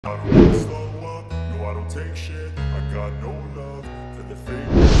I don't ever slow up, no I don't take shit. I got no love for the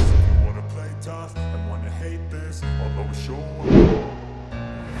fakeness. If you wanna play tough and wanna hate this, I'll always show up.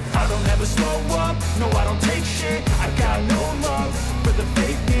 I don't ever slow up, no I don't take shit. I got no love for the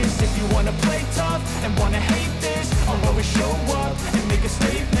fakeness. If you wanna play tough and wanna hate this, I'll always show up and make a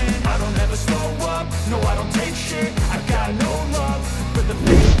statement. I don't ever slow up, no I don't take shit. I got no love for the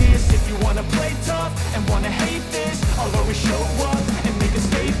fakeness. If you wanna play tough and wanna hate this, I'll always show up and make a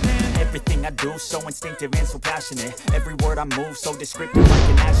statement. Everything I do so instinctive and so passionate. Every word I move so descriptive like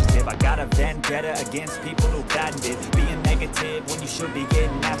an adjective. I got a vendetta against people who patented being negative when you should be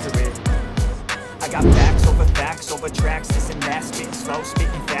getting after it. I got facts over tracks, this and that. Spitting slow,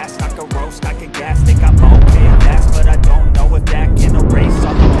 spitting fast, I could roast, I could gas. Think I'm okay at last, but I don't know if that can erase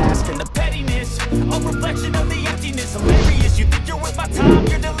all the past. And the pettiness, a reflection of the emptiness. Hilarious, you think you're worth my time,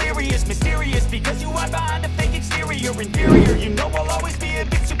 you're delirious. Mysterious, because you hide behind a fake exterior. Inferior, you know I'll always be a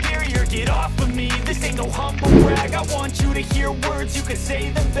bit superior. Get off of me, this ain't no humble brag. I want you to hear words, you can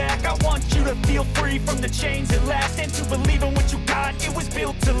say them back. I want you to feel free from the chains at last, and to believe in what you got, it was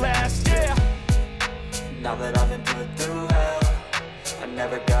built to last, yeah. Now that I've been put through hell, I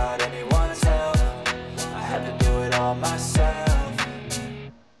never got anyone's help. I had to do it all myself.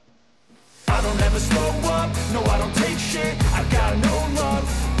 I don't ever slow up, no I don't take shit. I got no love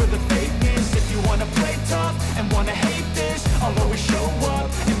for the fakeness. If you wanna play tough and wanna hate this, I'll always show up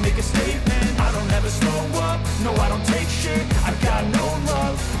and make a statement. I don't ever slow up, no I don't take shit. I got no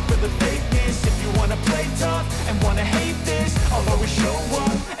love for the fakeness. If you wanna play tough and wanna hate this, I'll always show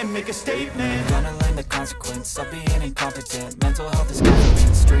up and make a statement. Gonna learn the consequence of being incompetent. Mental health is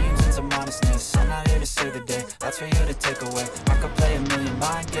confidence, dreams and some honestness. I'm not here to save the day, that's for you to take away. I could play a million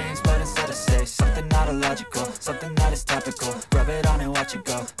mind games, but instead I say something not illogical, something that is topical. Rub it on and watch it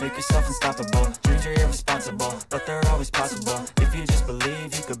go, make yourself unstoppable. Dreams are irresponsible, but they're always possible. If you just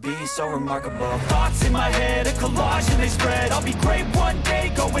believe, you could be so remarkable. Thoughts in my head, a collage and they spread. I'll be great one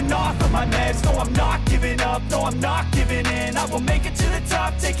day, going off of my meds. No, I'm not giving up, no, I'm not giving in. I will make it to the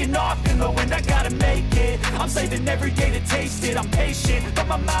top, taking off in the wind. I gotta make it, I'm saving every day to taste it. I'm patient, but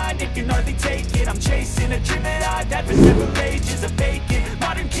my mind, it can hardly take it. I'm chasing a dream that I've had for several ages. A vacant,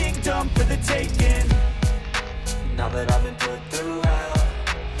 modern kingdom for the taking. Now that I've been put through hell,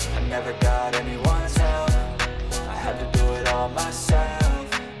 I never got anyone's help. I had to do it all myself.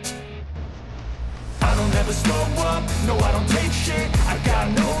 I don't ever slow up, no I don't take shit. I got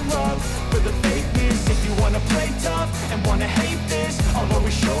no love for the fakeness. If you wanna play tough and wanna hate this, I'll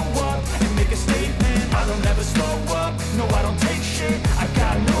always show up and make a statement. I don't ever slow up, no I don't take shit. I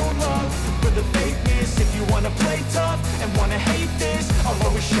got no love for the fakeness. If you wanna play tough and wanna hate this, I'll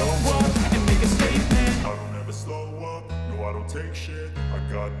always show up and make a statement. I don't ever slow up, no I don't take shit. I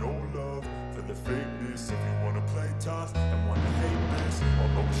got no love for the fakeness. If you wanna play tough and wanna hate this,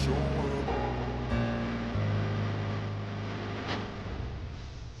 I'll always show up.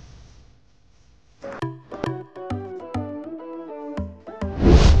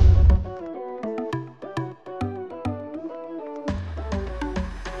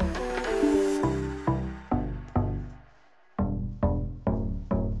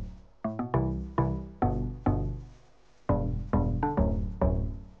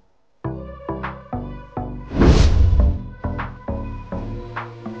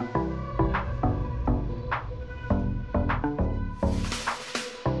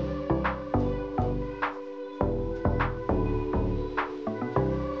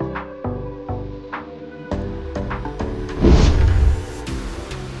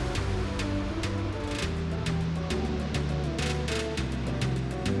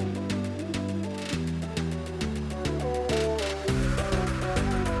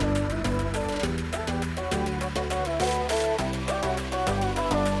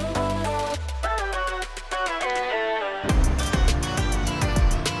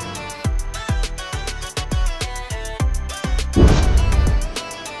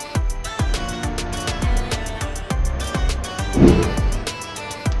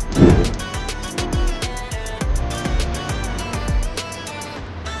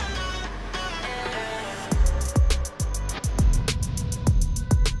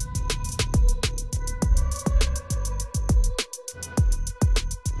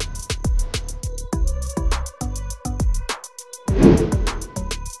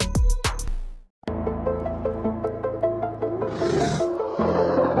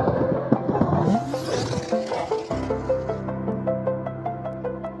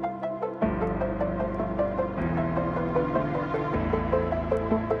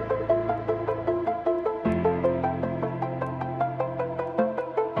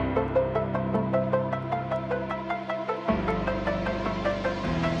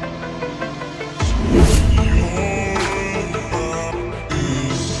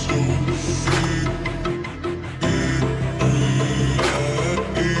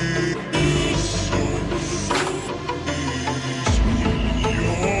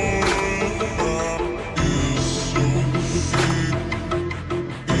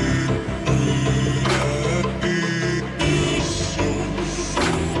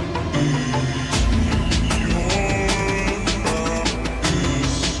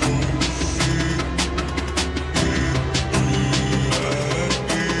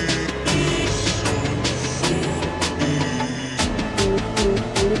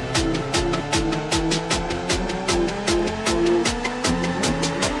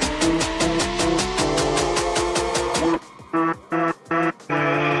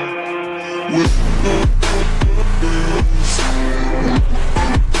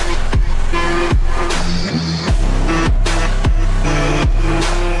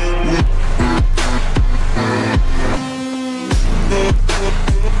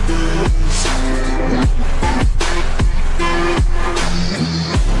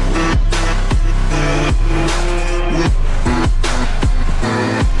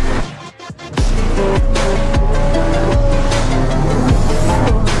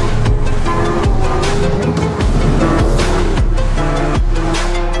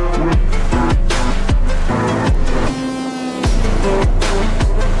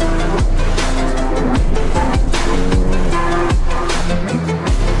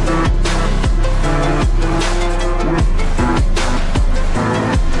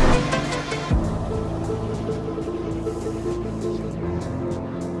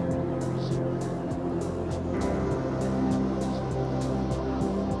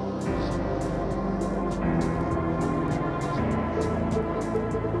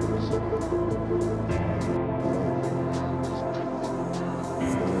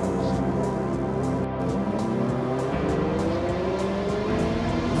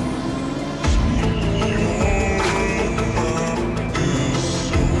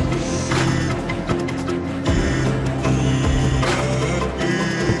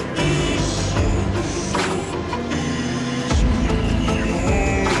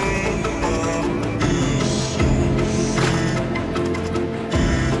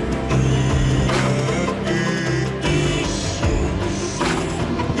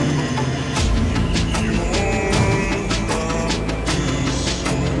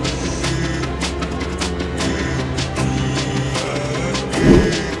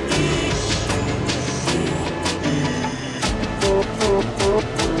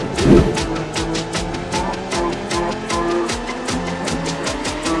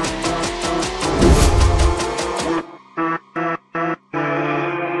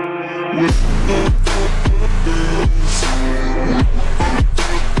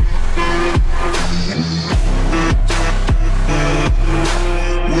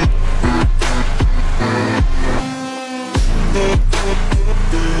 This